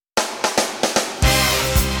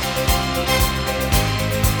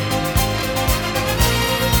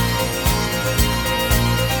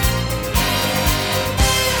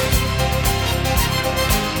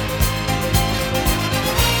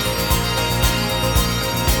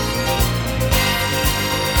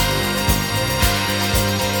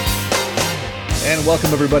And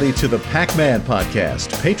welcome everybody to the PAC-Man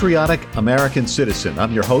Podcast, Patriotic American Citizen.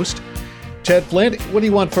 I'm your host, Ted Flint. What do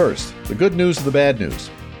you want first? The good news or the bad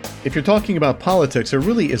news? If you're talking about politics, there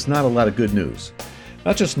really is not a lot of good news.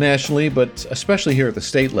 Not just nationally, but especially here at the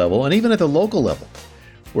state level and even at the local level,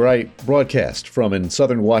 where I broadcast from in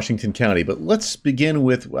southern Washington County. But let's begin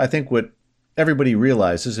with, I think, what everybody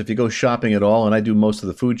realizes if you go shopping at all, and I do most of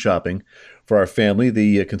the food shopping for our family,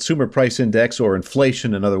 the consumer price index, or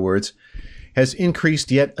inflation, in other words, has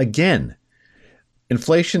increased yet again.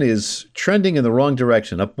 Inflation is trending in the wrong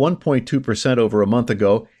direction, up 1.2% over a month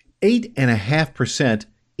ago, 8.5%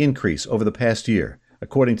 increase over the past year,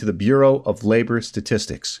 according to the Bureau of Labor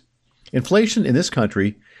Statistics. Inflation in this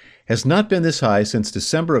country has not been this high since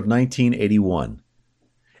December of 1981.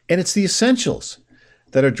 And it's the essentials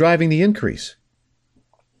that are driving the increase.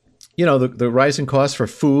 You know, the rising costs for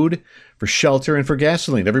food, for shelter, and for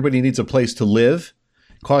gasoline. Everybody needs a place to live.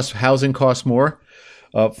 Housing costs more.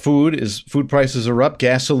 Food prices are up.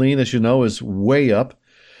 Gasoline, as you know, is way up.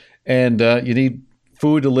 And you need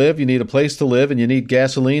food to live, you need a place to live, and you need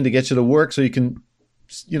gasoline to get you to work so you can,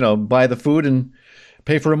 buy the food and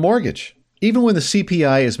pay for a mortgage. Even when the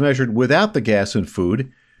CPI is measured without the gas and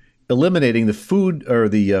food, eliminating the food or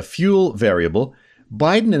the fuel variable,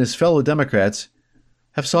 Biden and his fellow Democrats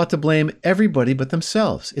have sought to blame everybody but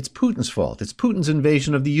themselves. It's Putin's fault. It's Putin's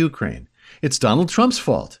invasion of the Ukraine. It's Donald Trump's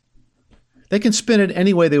fault. They can spin it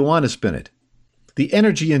any way they want to spin it. The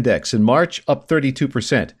energy index in March up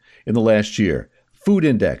 32% in the last year. Food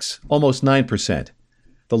index almost 9%.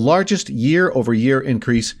 The largest year-over-year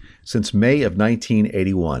increase since May of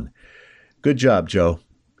 1981. Good job, Joe.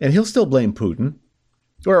 And he'll still blame Putin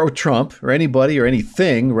or Trump or anybody or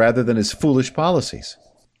anything rather than his foolish policies.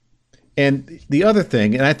 And the other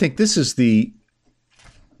thing, and I think this is the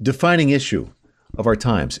defining issue of our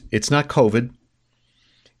times. It's not COVID.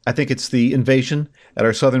 I think it's the invasion at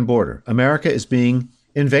our southern border. America is being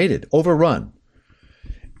invaded, overrun.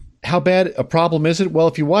 How bad a problem is it? Well,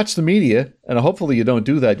 if you watch the media, and hopefully you don't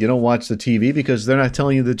do that, you don't watch the TV because they're not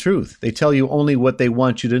telling you the truth. They tell you only what they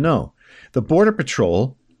want you to know. The Border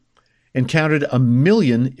Patrol encountered 1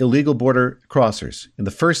 million illegal border crossers in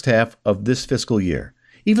the first half of this fiscal year,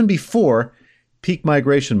 even before peak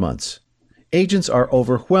migration months. Agents are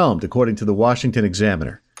overwhelmed, according to the Washington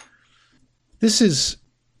Examiner. This is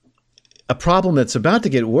a problem that's about to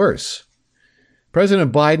get worse.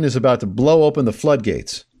 President Biden is about to blow open the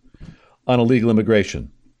floodgates on illegal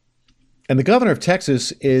immigration. And the governor of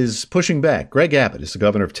Texas is pushing back. Greg Abbott is the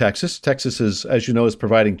governor of Texas. Texas is, as you know, is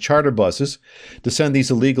providing charter buses to send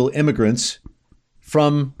these illegal immigrants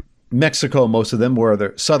from Mexico, most of them, where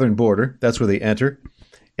the southern border, that's where they enter.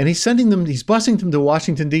 And he's busing them to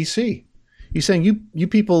Washington, D.C. He's saying, you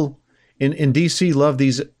people in D.C. love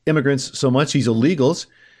these immigrants so much, these illegals,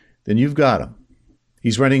 then you've got them.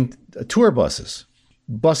 He's running tour buses,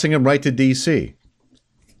 busing them right to D.C.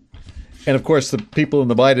 And of course, the people in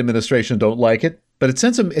the Biden administration don't like it, but it's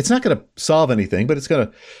not going to solve anything, but it's going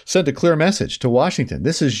to send a clear message to Washington.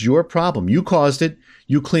 This is your problem. You caused it.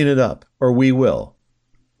 You clean it up, or we will.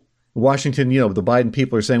 Washington, the Biden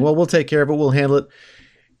people are saying, well, we'll take care of it. We'll handle it.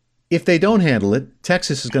 If they don't handle it,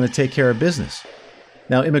 Texas is going to take care of business.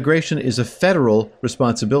 Now, immigration is a federal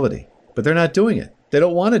responsibility, but they're not doing it. They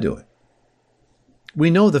don't want to do it. We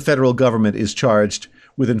know the federal government is charged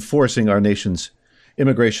with enforcing our nation's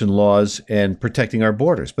immigration laws and protecting our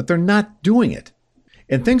borders, but they're not doing it.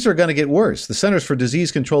 And things are going to get worse. The Centers for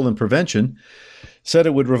Disease Control and Prevention said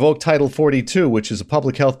it would revoke Title 42, which is a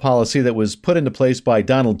public health policy that was put into place by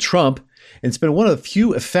Donald Trump, and it's been one of the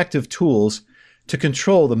few effective tools to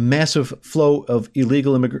control the massive flow of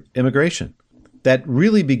illegal immigration. That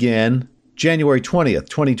really began January 20th,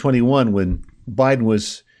 2021, when Biden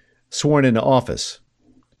was sworn into office.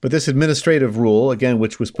 But this administrative rule, again,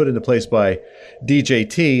 which was put into place by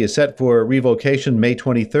DJT, is set for revocation May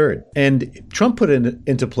 23rd. And Trump put it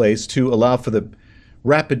into place to allow for the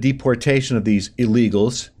rapid deportation of these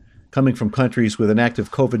illegals coming from countries with an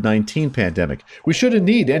active COVID-19 pandemic. We shouldn't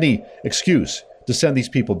need any excuse to send these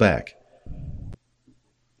people back.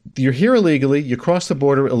 You're here illegally, you cross the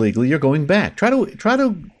border illegally, you're going back. Try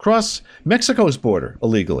to cross Mexico's border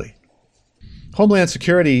illegally. Homeland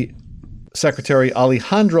Security Secretary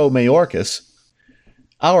Alejandro Mayorkas,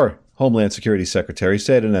 our Homeland Security Secretary,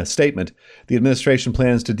 said in a statement, the administration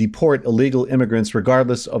plans to deport illegal immigrants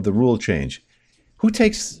regardless of the rule change. Who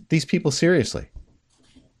takes these people seriously?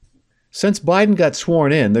 Since Biden got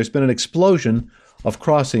sworn in, there's been an explosion of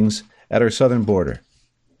crossings at our southern border.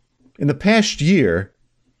 In the past year,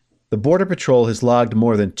 the Border Patrol has logged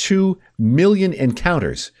more than 2 million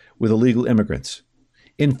encounters with illegal immigrants.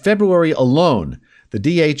 In February alone, the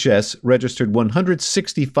DHS registered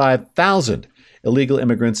 165,000 illegal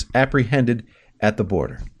immigrants apprehended at the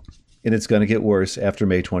border. And it's going to get worse after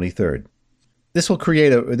May 23rd. This will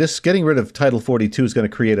getting rid of Title 42 is going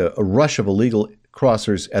to create a rush of illegal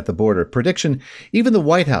crossers at the border. Prediction even the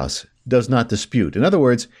White House does not dispute. In other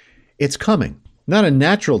words, it's coming. Not a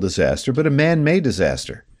natural disaster, but a man-made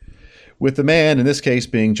disaster. With the man, in this case,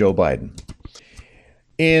 being Joe Biden.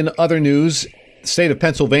 In other news, the state of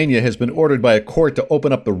Pennsylvania has been ordered by a court to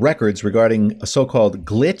open up the records regarding a so-called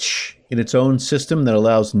glitch in its own system that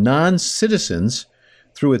allows non-citizens,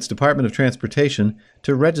 through its Department of Transportation,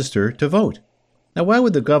 to register to vote. Now, why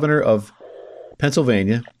would the governor of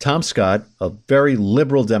Pennsylvania, Tom Scott, a very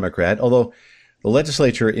liberal Democrat, although the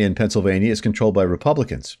legislature in Pennsylvania is controlled by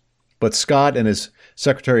Republicans, but Scott and his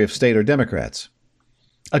Secretary of State are Democrats.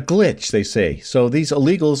 A glitch, they say, so these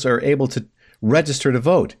illegals are able to register to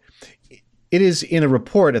vote. It is in a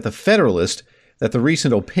report at the Federalist that the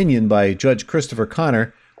recent opinion by Judge Christopher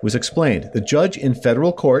Connor was explained. The judge in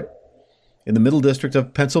federal court in the Middle District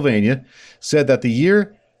of Pennsylvania said that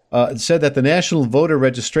the National Voter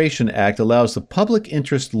Registration Act allows the Public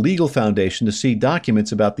Interest Legal Foundation to see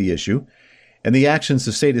documents about the issue and the actions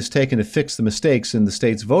the state has taken to fix the mistakes in the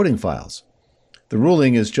state's voting files. The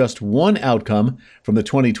ruling is just one outcome from the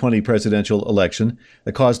 2020 presidential election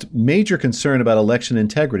that caused major concern about election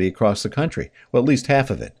integrity across the country, well, at least half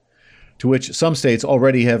of it, to which some states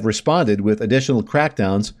already have responded with additional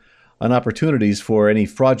crackdowns on opportunities for any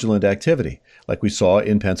fraudulent activity, like we saw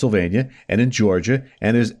in Pennsylvania and in Georgia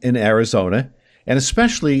and in Arizona, and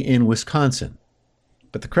especially in Wisconsin.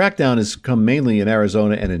 But the crackdown has come mainly in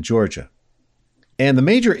Arizona and in Georgia. And the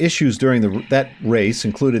major issues during that race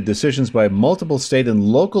included decisions by multiple state and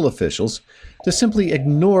local officials to simply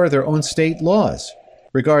ignore their own state laws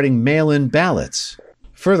regarding mail-in ballots.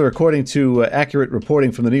 Further, according to accurate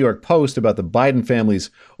reporting from the New York Post about the Biden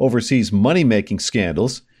family's overseas money-making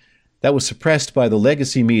scandals, that was suppressed by the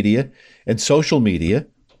legacy media and social media. And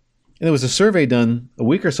there was a survey done a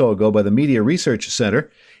week or so ago by the Media Research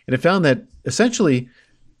Center, and it found that essentially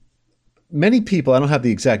many people, I don't have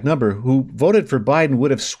the exact number, who voted for Biden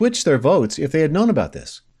would have switched their votes if they had known about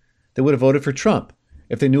this. They would have voted for Trump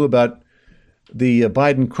if they knew about the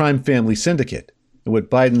Biden crime family syndicate and what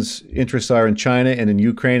Biden's interests are in China and in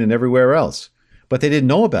Ukraine and everywhere else. But they didn't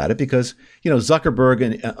know about it because, Zuckerberg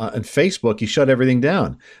and Facebook, he shut everything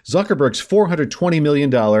down. Zuckerberg's $420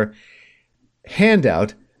 million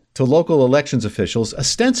handout to local elections officials,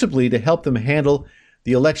 ostensibly to help them handle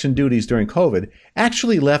the election duties during COVID,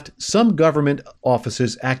 actually left some government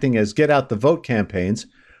offices acting as get-out-the-vote campaigns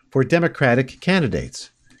for Democratic candidates.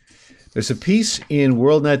 There's a piece in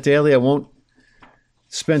WorldNet Daily. I won't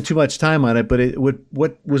spend too much time on it, but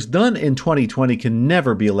what was done in 2020 can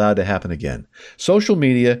never be allowed to happen again. Social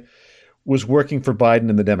media was working for Biden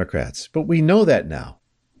and the Democrats, but we know that now.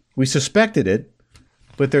 We suspected it,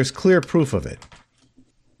 but there's clear proof of it.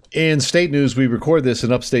 In state news, we record this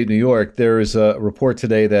in upstate New York. There is a report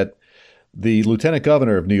today that the Lieutenant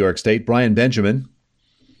Governor of New York State, Brian Benjamin,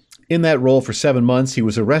 in that role for 7 months, he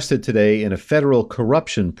was arrested today in a federal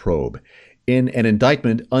corruption probe. In an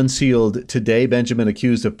indictment unsealed today, Benjamin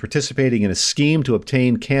accused of participating in a scheme to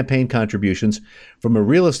obtain campaign contributions from a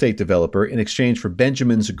real estate developer in exchange for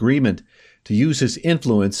Benjamin's agreement to use his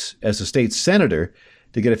influence as a state senator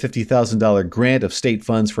to get a $50,000 grant of state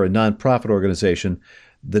funds for a nonprofit organization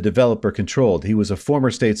the developer controlled. He was a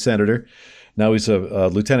former state senator. Now he's a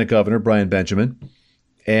lieutenant governor, Brian Benjamin.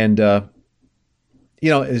 And,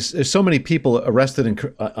 there's so many people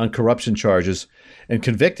arrested on corruption charges and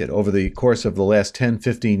convicted over the course of the last 10,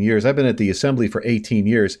 15 years. I've been at the Assembly for 18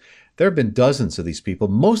 years. There have been dozens of these people,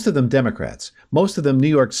 most of them Democrats, most of them New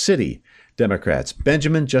York City Democrats.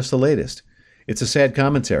 Benjamin, just the latest. It's a sad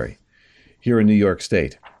commentary here in New York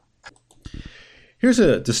State. Here's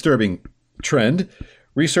a disturbing trend.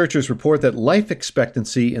 Researchers report that life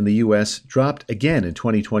expectancy in the U.S. dropped again in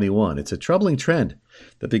 2021. It's a troubling trend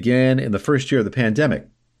that began in the first year of the pandemic.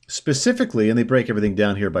 Specifically, and they break everything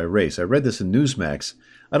down here by race. I read this in Newsmax.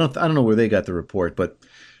 I don't know where they got the report, but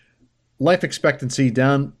life expectancy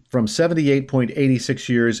down from 78.86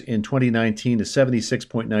 years in 2019 to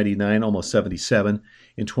 76.99, almost 77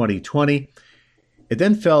 in 2020. It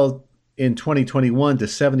then fell in 2021 to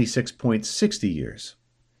 76.60 years.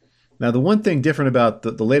 Now, the one thing different about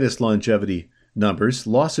the latest longevity numbers,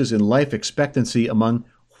 losses in life expectancy among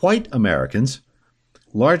white Americans,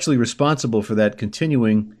 largely responsible for that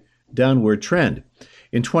continuing downward trend.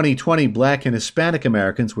 In 2020, Black and Hispanic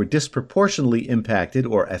Americans were disproportionately impacted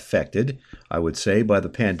or affected, I would say, by the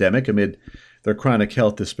pandemic amid their chronic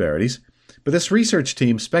health disparities. But this research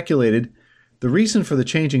team speculated The reason for the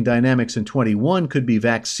changing dynamics in 21 could be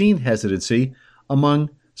vaccine hesitancy among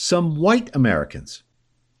some white Americans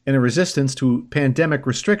and a resistance to pandemic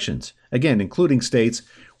restrictions, again, including states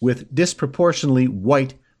with disproportionately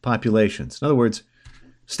white populations. In other words,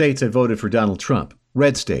 states that voted for Donald Trump,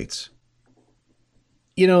 red states.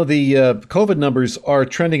 You know, the COVID numbers are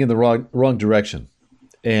trending in the wrong direction,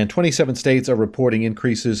 and 27 states are reporting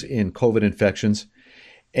increases in COVID infections.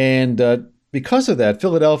 And because of that,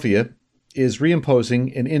 Philadelphia is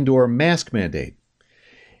reimposing an indoor mask mandate.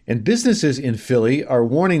 And businesses in Philly are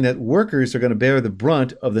warning that workers are going to bear the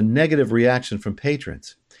brunt of the negative reaction from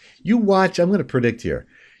patrons. You watch, I'm going to predict here,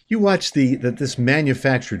 you watch that this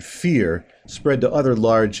manufactured fear spread to other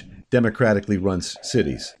large democratically run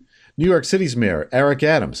cities. New York City's mayor, Eric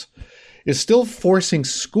Adams, is still forcing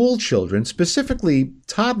school children, specifically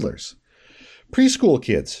toddlers, preschool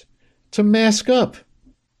kids, to mask up,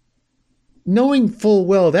 knowing full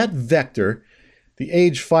well that vector, the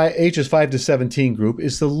ages 5 to 17 group,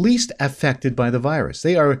 is the least affected by the virus.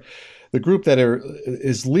 They are the group that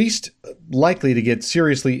is least likely to get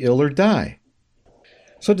seriously ill or die.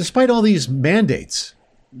 So despite all these mandates,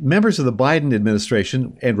 members of the Biden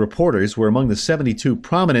administration and reporters were among the 72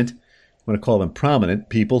 prominent, I'm going to call them prominent,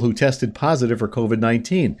 people who tested positive for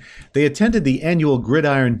COVID-19. They attended the annual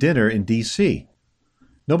Gridiron Dinner in D.C.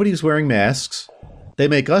 Nobody's wearing masks. They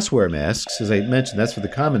make us wear masks. As I mentioned, that's for the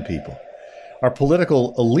common people. Our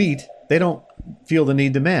political elite, they don't feel the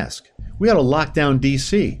need to mask. We ought to lock down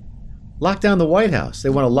D.C., lock down the White House.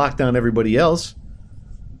 They want to lock down everybody else.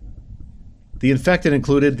 The infected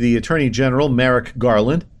included the Attorney General, Merrick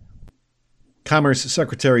Garland, Commerce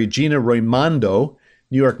Secretary Gina Raimondo,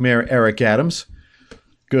 New York Mayor Eric Adams.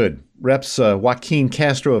 Good. Reps Joaquin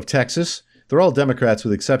Castro of Texas. They're all Democrats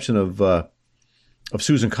with the exception of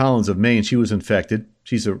Susan Collins of Maine. She was infected.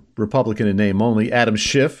 She's a Republican in name only. Adam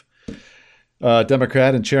Schiff,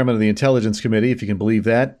 Democrat and chairman of the Intelligence Committee, if you can believe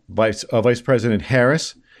that. Vice President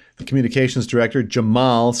Harris, the communications director,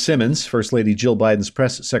 Jamal Simmons, First Lady Jill Biden's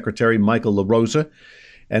press secretary, Michael LaRosa,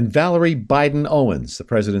 and Valerie Biden Owens, the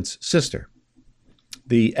president's sister.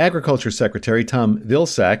 The agriculture secretary, Tom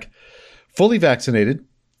Vilsack, fully vaccinated,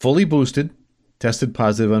 fully boosted, tested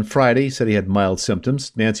positive on Friday, said he had mild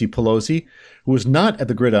symptoms. Nancy Pelosi, who was not at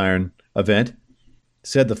the Gridiron event,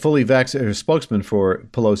 said the fully vaccinated, her spokesman for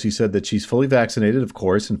Pelosi said that she's fully vaccinated, of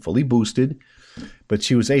course, and fully boosted, but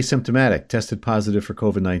she was asymptomatic, tested positive for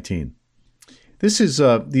COVID-19. This is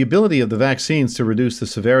the ability of the vaccines to reduce the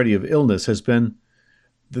severity of illness has been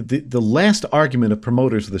the last argument of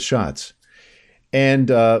promoters of the shots. And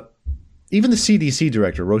even the CDC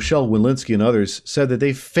director, Rochelle Walensky, and others said that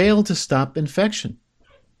they failed to stop infection.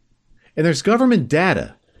 And there's government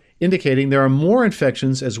data indicating there are more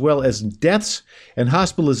infections as well as deaths and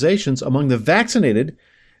hospitalizations among the vaccinated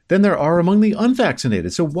than there are among the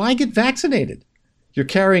unvaccinated. So why get vaccinated? You're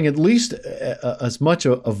carrying at least as much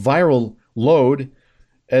a viral load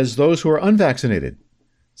as those who are unvaccinated.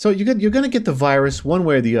 So you're going to get the virus one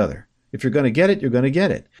way or the other. If you're going to get it, you're going to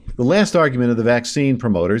get it. The last argument of the vaccine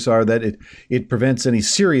promoters are that it prevents any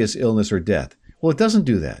serious illness or death. Well, it doesn't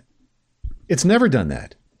do that. It's never done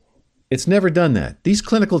that. It's never done that. These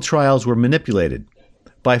clinical trials were manipulated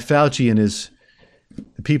by Fauci and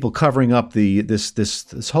the people covering up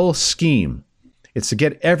this whole scheme. It's to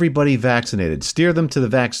get everybody vaccinated, steer them to the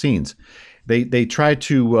vaccines. They try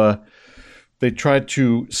to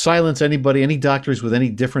silence any doctors with any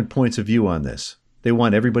different points of view on this. They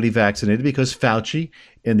want everybody vaccinated because Fauci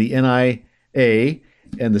and the NIA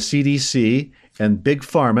and the CDC and Big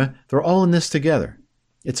Pharma, they're all in this together.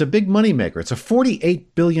 It's a big moneymaker. It's a $48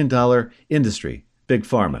 billion industry, Big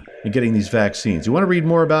Pharma, in getting these vaccines. You want to read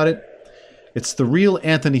more about it? It's The Real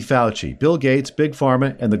Anthony Fauci, Bill Gates, Big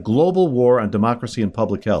Pharma, and the Global War on Democracy and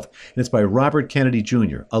Public Health. And it's by Robert Kennedy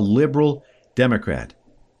Jr., a liberal Democrat.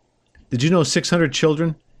 Did you know 600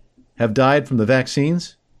 children have died from the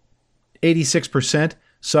vaccines? 86%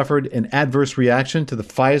 suffered an adverse reaction to the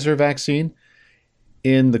Pfizer vaccine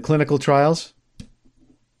in the clinical trials.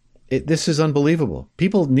 This is unbelievable.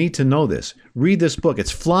 People need to know this. Read this book.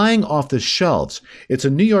 It's flying off the shelves. It's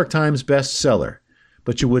a New York Times bestseller,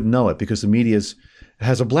 but you wouldn't know it because the media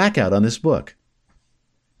has a blackout on this book.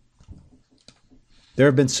 There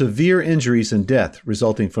have been severe injuries and death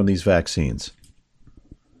resulting from these vaccines.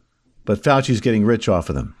 But Fauci's getting rich off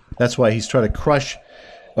of them. That's why he's trying to crush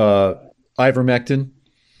ivermectin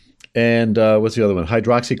and what's the other one?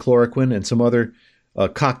 Hydroxychloroquine and some other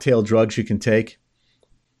cocktail drugs you can take.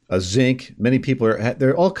 Zinc. Many people there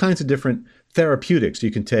are all kinds of different therapeutics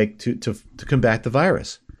you can take to combat the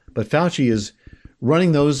virus. But Fauci is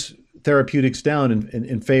running those therapeutics down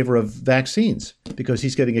in favor of vaccines because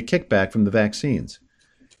he's getting a kickback from the vaccines.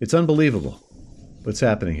 It's unbelievable what's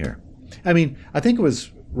happening here. I mean, I think it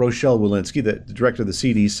was Rochelle Walensky, the director of the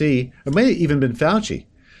CDC, or may have even been Fauci.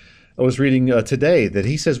 I was reading today that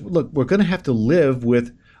he says, look, we're going to have to live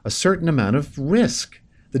with a certain amount of risk.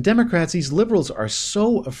 The Democrats, these liberals, are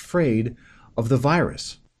so afraid of the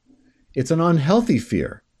virus. It's an unhealthy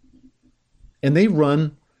fear. And they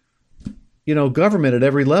run, government at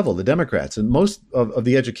every level, the Democrats. And most of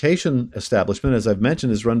the education establishment, as I've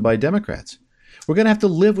mentioned, is run by Democrats. We're going to have to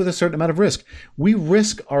live with a certain amount of risk. We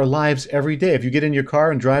risk our lives every day. If you get in your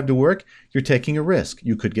car and drive to work, you're taking a risk.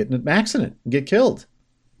 You could get in an accident and get killed.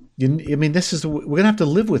 We're going to have to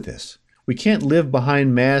live with this. We can't live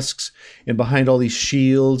behind masks and behind all these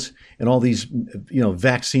shields and all these,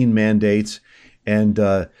 vaccine mandates and,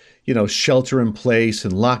 shelter in place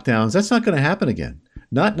and lockdowns. That's not going to happen again.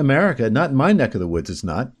 Not in America, not in my neck of the woods, it's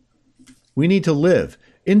not. We need to live.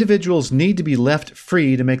 Individuals need to be left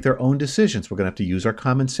free to make their own decisions. We're going to have to use our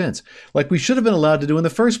common sense, like we should have been allowed to do in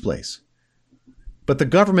the first place. But the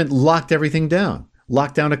government locked everything down,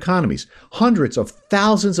 locked down economies. Hundreds of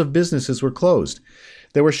thousands of businesses were closed.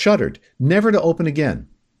 They were shuttered, never to open again.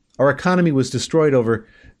 Our economy was destroyed over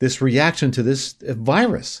this reaction to this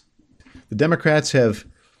virus. The Democrats have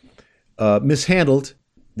mishandled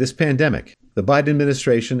this pandemic. The Biden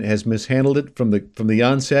administration has mishandled it from the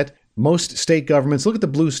onset. Most state governments, look at the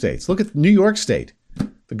blue states. Look at New York State.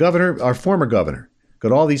 The governor, our former governor,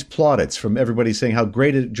 got all these plaudits from everybody saying how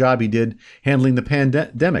great a job he did handling the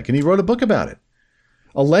pandemic. And he wrote a book about it,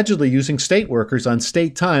 allegedly using state workers on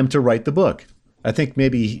state time to write the book. I think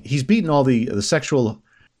maybe he's beaten all the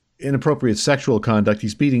inappropriate sexual conduct.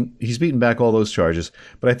 He's beaten back all those charges.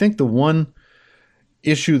 But I think the one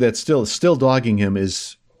issue that's still dogging him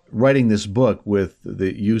is writing this book with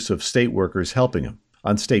the use of state workers helping him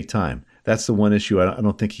on state time. That's the one issue I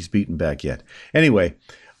don't think he's beaten back yet. Anyway,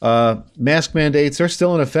 mask mandates are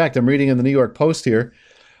still in effect. I'm reading in the New York Post here.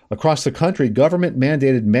 Across the country,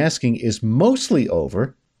 government-mandated masking is mostly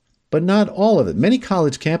over, but not all of it. Many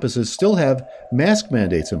college campuses still have mask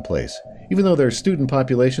mandates in place, even though their student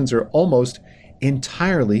populations are almost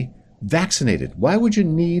entirely vaccinated. Why would you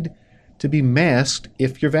need to be masked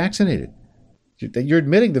if you're vaccinated? You're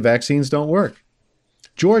admitting the vaccines don't work.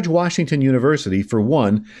 George Washington University, for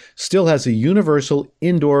one, still has a universal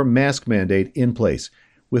indoor mask mandate in place,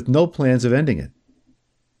 with no plans of ending it,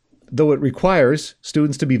 though it requires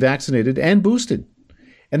students to be vaccinated and boosted,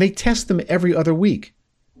 and they test them every other week.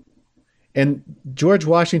 And George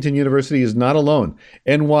Washington University is not alone.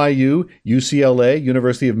 NYU, UCLA,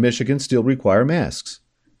 University of Michigan still require masks.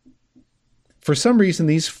 For some reason,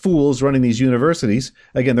 these fools running these universities,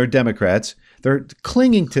 again, they're Democrats, they're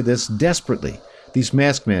clinging to this desperately, these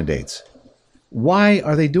mask mandates. Why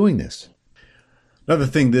are they doing this? Another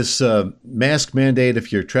thing, this mask mandate,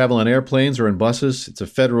 if you travel on airplanes or in buses, it's a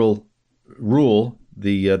federal rule.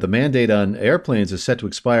 The mandate on airplanes is set to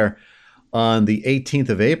expire on the 18th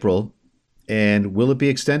of April. And will it be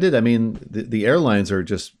extended? I mean, the airlines are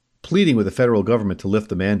just pleading with the federal government to lift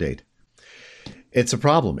the mandate. It's a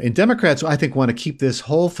problem. And Democrats, I think, want to keep this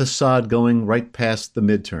whole facade going right past the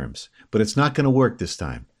midterms. But it's not going to work this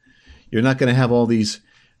time. You're not going to have all these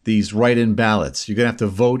write-in ballots. You're going to have to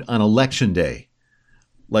vote on Election Day,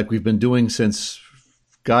 like we've been doing since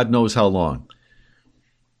God knows how long.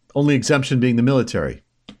 Only exemption being the military.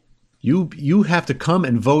 You have to come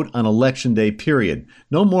and vote on Election Day, period.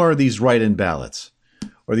 No more of these write-in ballots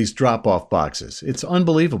or these drop-off boxes. It's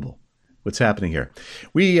unbelievable what's happening here.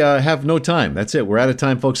 We have no time. That's it. We're out of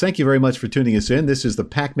time, folks. Thank you very much for tuning us in. This is the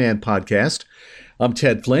PAC-Man Podcast. I'm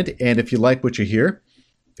Ted Flint, and if you like what you hear,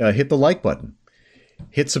 hit the like button.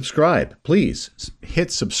 Hit subscribe. Please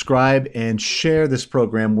hit subscribe and share this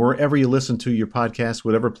program wherever you listen to your podcast,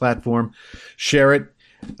 whatever platform. Share it.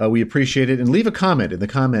 We appreciate it. And leave a comment in the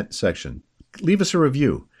comment section. Leave us a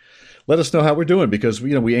review. Let us know how we're doing because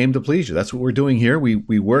we aim to please you. That's what we're doing here.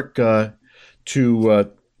 We work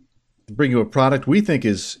to bring you a product we think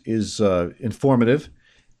is informative,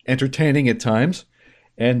 entertaining at times,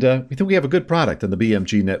 and we think we have a good product on the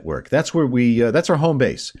BMG network. That's where that's our home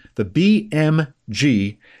base, the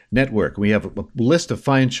BMG network. We have a list of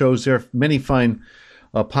fine shows there, many fine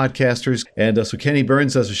podcasters. And so Kenny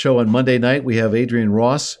Burns does a show on Monday night. We have Adrian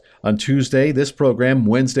Ross on Tuesday. This program,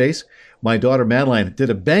 Wednesdays. My daughter Madeline did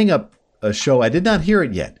a bang-up show. I did not hear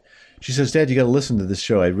it yet. She says, Dad, you got to listen to this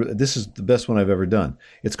show. This is the best one I've ever done.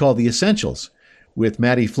 It's called The Essentials with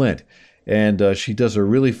Maddie Flint. And she does a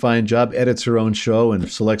really fine job, edits her own show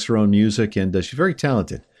and selects her own music. And she's very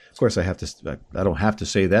talented. Of course, I don't have to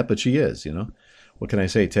say that, but she is, what can I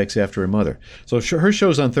say, takes after her mother. So her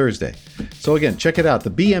show's on Thursday. So again, check it out,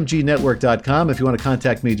 thebmgnetwork.com. If you want to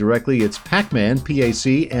contact me directly, it's PAC-Man,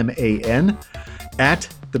 PACMAN, at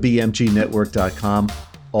thebmgnetwork.com,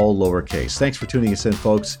 all lowercase. Thanks for tuning us in,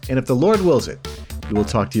 folks. And if the Lord wills it, we will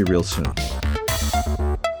talk to you real soon.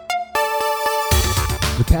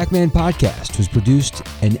 The PAC-Man Podcast was produced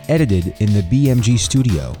and edited in the BMG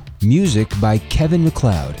studio. Music by Kevin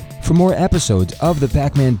MacLeod. For more episodes of the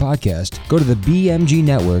PAC-Man Podcast, go to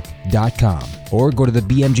thebmgnetwork.com or go to the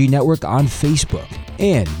BMG Network on Facebook.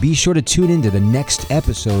 And be sure to tune in to the next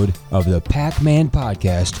episode of the PAC-Man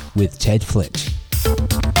Podcast with Ted Flint.